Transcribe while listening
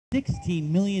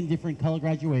16 million different color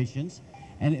graduations,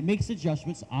 and it makes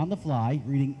adjustments on the fly,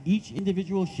 reading each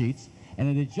individual sheets, and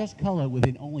it adjusts color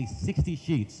within only 60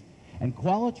 sheets. And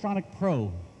Qualitronic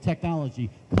Pro technology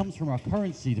comes from our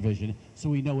currency division, so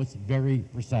we know it's very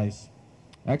precise.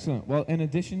 Excellent. Well, in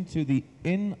addition to the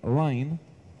in-line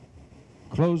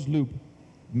closed-loop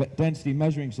density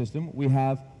measuring system, we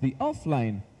have the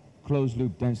offline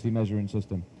closed-loop density measuring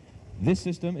system. This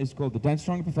system is called the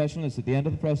Denstrong Professional. It's at the end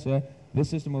of the press here. This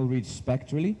system will read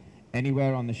spectrally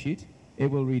anywhere on the sheet.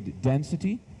 It will read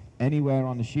density anywhere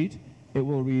on the sheet. It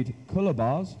will read color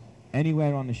bars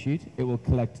anywhere on the sheet. It will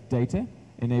collect data,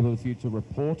 enable you to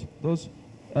report those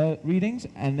readings,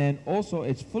 and then also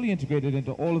it's fully integrated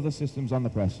into all of the systems on the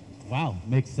press. Wow,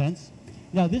 makes sense.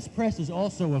 Now this press is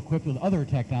also equipped with other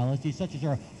technology such as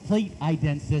our plate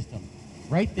ident system.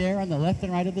 Right there on the left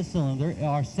and right of the cylinder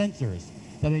are sensors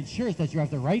that ensures that you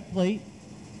have the right plate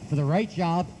for the right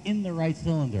job in the right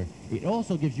cylinder. It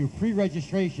also gives you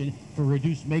pre-registration for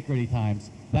reduced make-ready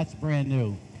times. That's brand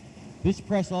new. This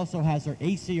press also has our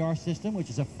ACR system, which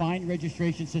is a fine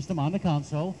registration system on the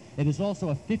console. It is also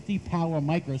a 50-power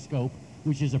microscope,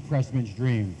 which is a pressman's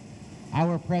dream.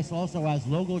 Our press also has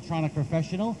Logotronic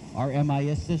Professional, our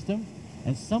MIS system,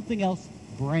 and something else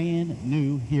brand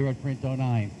new here at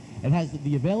Print2009. It has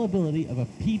the availability of a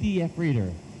PDF reader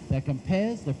that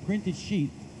compares the printed sheet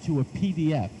to a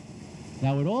PDF.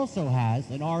 Now it also has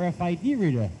an RFID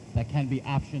reader that can be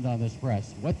optioned on this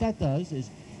press. What that does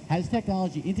is has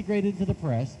technology integrated into the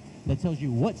press that tells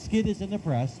you what skid is in the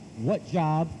press, what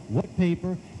job, what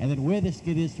paper, and then where the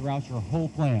skid is throughout your whole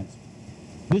plant.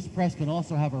 This press can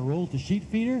also have a roll-to-sheet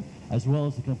feeder as well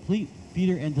as a complete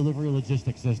feeder and delivery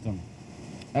logistics system.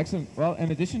 Excellent. Well,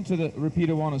 in addition to the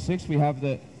Repeater 106, we have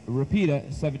the Repeater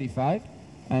 75.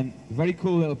 And very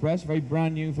cool little press, very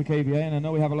brand new for KBA, and I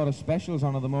know we have a lot of specials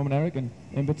on at the moment, Eric, and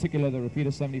in particular the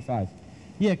Repeater 75.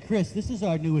 Yeah, Chris, this is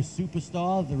our newest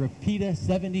superstar, the Repeater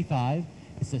 75.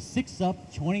 It's a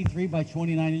 6-up, 23 by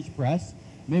 29-inch press.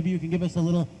 Maybe you can give us a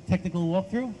little technical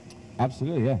walkthrough?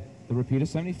 Absolutely, yeah. The Repeater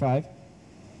 75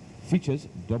 features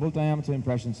double diameter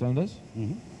impression cylinders,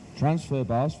 transfer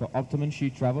bars for optimum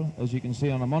sheet travel. As you can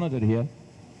see on the monitor here,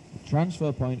 the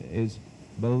transfer point is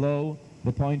below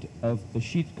the point of the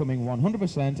sheet coming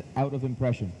 100% out of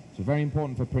impression. So very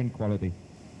important for print quality.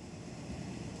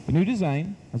 The new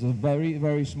design has a very,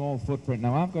 very small footprint.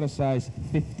 Now I've got a size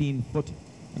 15 foot,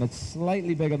 and it's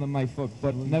slightly bigger than my foot,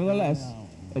 but nevertheless,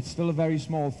 it's still a very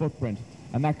small footprint,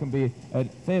 and that can be a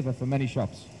favor for many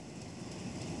shops.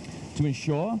 To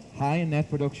ensure high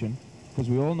net production, because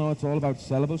we all know it's all about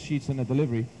sellable sheets in a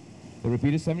delivery, the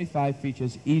Repeater 75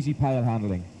 features easy pile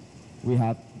handling. We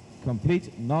have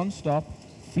complete non-stop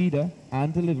feeder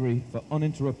and delivery for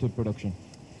uninterrupted production.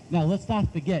 Now let's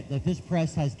not forget that this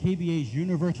press has KBA's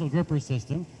universal gripper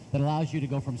system that allows you to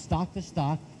go from stock to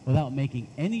stock without making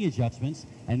any adjustments,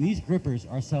 and these grippers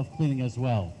are self-cleaning as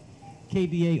well.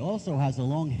 KBA also has a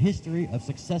long history of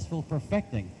successful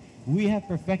perfecting. We have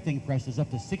perfecting presses up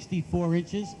to 64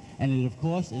 inches, and it of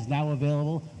course is now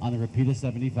available on the Repeater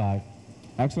 75.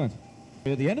 Excellent.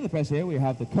 At the end of the press here we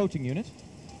have the coating unit.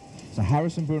 It's a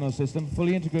Harrison Bruno system,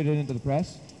 fully integrated into the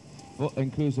press.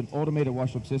 Includes an automated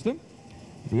wash-up system.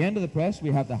 At the end of the press,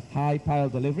 we have the high pile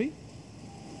delivery.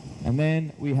 And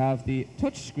then we have the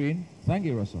touch screen, thank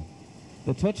you, Russell,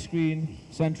 the touch screen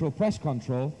central press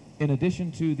control in addition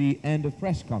to the end of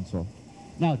press console.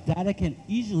 Now, data can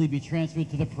easily be transferred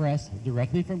to the press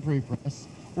directly from pre-press,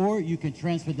 or you can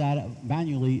transfer data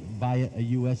manually via a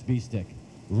USB stick.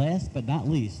 Last but not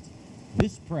least,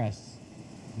 this press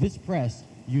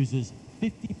uses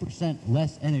 50%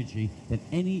 less energy than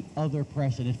any other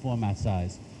press in its format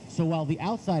size. So while the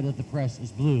outside of the press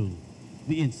is blue,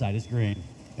 the inside is green.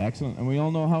 Excellent, and we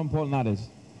all know how important that is.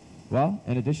 Well,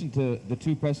 in addition to the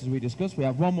two presses we discussed, we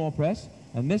have one more press,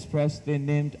 and this press they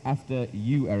named after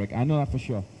you, Eric. I know that for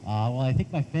sure. Well, I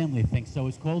think my family thinks so.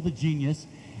 It's called the Genius.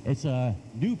 It's a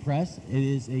new press. It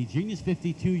is a Genius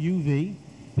 52 UV.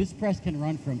 This press can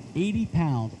run from 80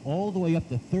 pounds all the way up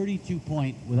to 32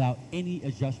 point without any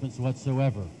adjustments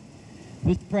whatsoever.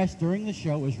 This press during the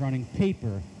show is running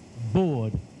paper,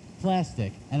 board,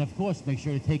 plastic, and of course make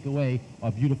sure to take away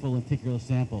our beautiful lenticular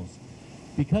samples.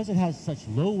 Because it has such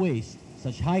low waste,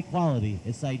 such high quality,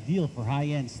 it's ideal for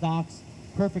high-end stocks,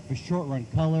 perfect for short-run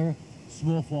color,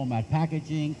 small format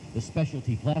packaging, the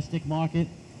specialty plastic market.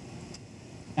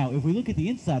 Now, if we look at the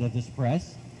inside of this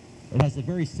press, it has a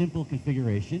very simple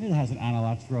configuration. It has an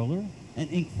analog roller, an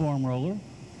ink form roller,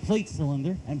 plate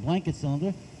cylinder, and blanket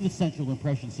cylinder with a central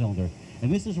impression cylinder.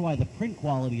 And this is why the print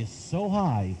quality is so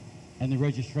high and the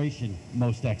registration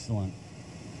most excellent.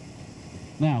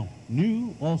 Now,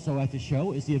 New also at the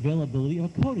show is the availability of a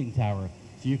coating tower.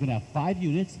 So you can have 5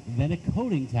 units, then a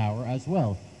coating tower as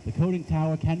well. The coating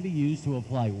tower can be used to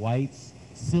apply whites,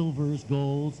 silvers,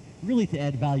 golds, really to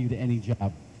add value to any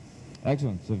job.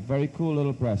 Excellent. It's a very cool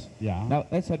little press. Yeah. Now,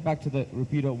 let's head back to the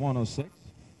Repeater 106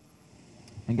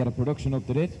 and get a production up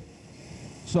to date.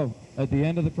 So, at the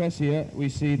end of the press here, we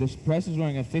see this press is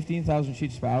running at 15,000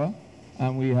 sheets per hour,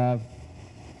 and we have,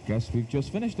 guess we've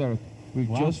just finished, Eric.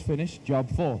 We've just finished job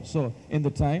 4. So, in the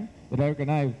time that Eric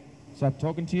and I sat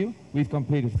talking to you, we've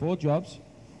completed 4 jobs.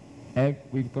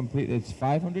 We've completed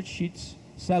 500 sheets,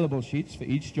 sellable sheets for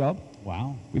each job.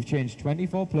 Wow. We've changed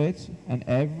 24 plates, and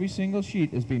every single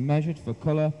sheet has been measured for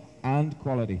color and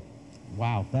quality.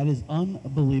 Wow, that is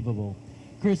unbelievable.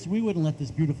 Chris, we wouldn't let this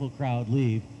beautiful crowd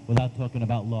leave without talking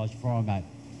about large format.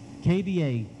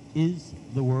 KBA is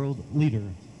the world leader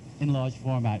in large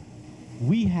format.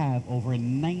 We have over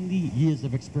 90 years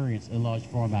of experience in large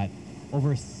format,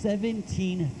 over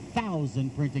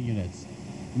 17,000 printing units.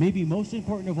 Maybe most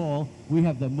important of all, we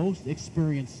have the most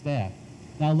experienced staff.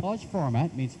 Now, large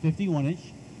format means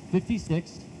 51-inch,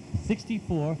 56,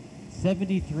 64,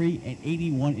 73, and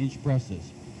 81-inch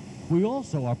presses. We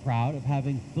also are proud of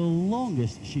having the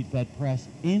longest sheet fed press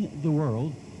in the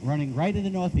world, running right in the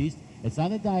Northeast. It's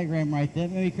on the diagram right there.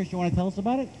 Maybe, Chris, you want to tell us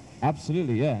about it?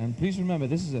 Absolutely, yeah. And please remember,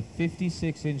 this is a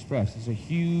 56-inch press. It's a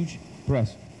huge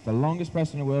press. The longest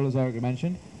press in the world, as Eric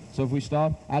mentioned. So if we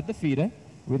start at the feeder,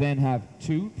 we then have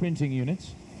 2 printing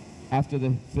units. After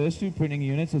the first 2 printing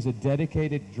units is a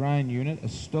dedicated drying unit, a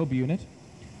stub unit.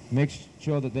 Make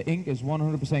sure that the ink is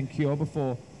 100% pure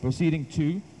before proceeding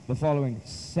to the following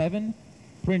 7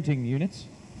 printing units,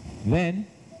 then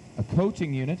a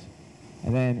coating unit,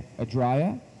 and then a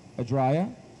dryer, and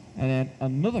then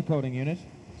another coating unit,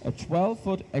 a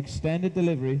 12-foot extended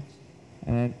delivery,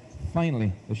 and then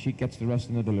finally the sheet gets the rest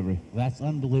in the delivery. That's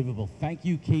unbelievable. Thank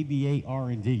you, KBA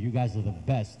R&D. You guys are the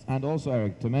best. And also,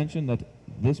 Eric, to mention that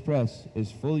this press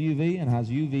is full UV and has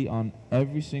UV on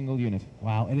every single unit.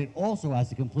 Wow, and it also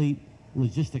has a complete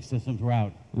logistics system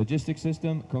throughout. Logistics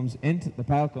system comes into, the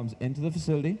pallet comes into the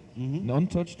facility,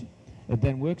 untouched. It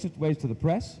then works its way to the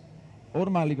press,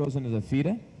 automatically goes into the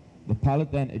feeder. The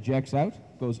pallet then ejects out,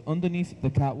 goes underneath the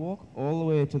catwalk all the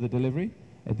way to the delivery.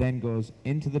 It then goes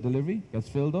into the delivery, gets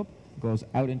filled up, goes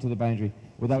out into the boundary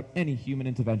without any human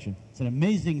intervention. It's an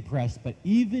amazing press, but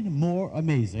even more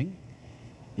amazing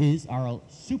is our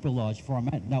super large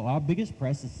format. Now, our biggest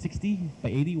press is 60 by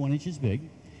 81 inches big.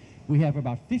 We have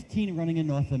about 15 running in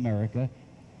North America.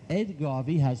 Ed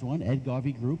Garvey has one, Ed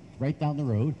Garvey Group, right down the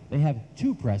road. They have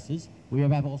 2 presses. We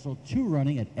have also 2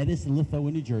 running at Edison Litho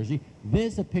in New Jersey.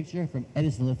 There's a picture from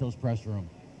Edison Litho's press room.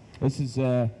 This is,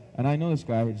 and I know this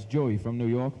guy, it's Joey from New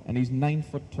York, and he's 9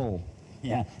 foot tall.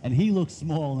 Yeah, and he looks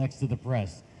small next to the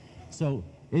press. So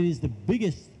it is the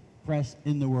biggest press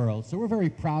in the world. So we're very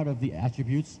proud of the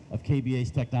attributes of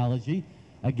KBA's technology.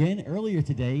 Again, earlier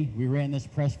today, we ran this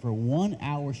press for 1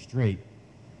 hour straight.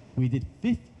 We did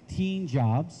 15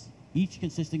 jobs, each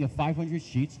consisting of 500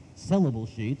 sheets, sellable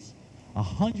sheets,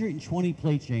 120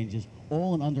 plate changes,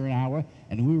 all in under an hour,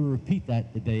 and we will repeat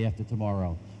that the day after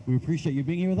tomorrow. We appreciate you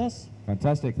being here with us.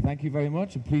 Fantastic. Thank you very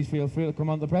much, and please feel free to come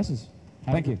on the presses.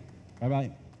 Thank you.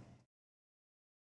 Bye-bye.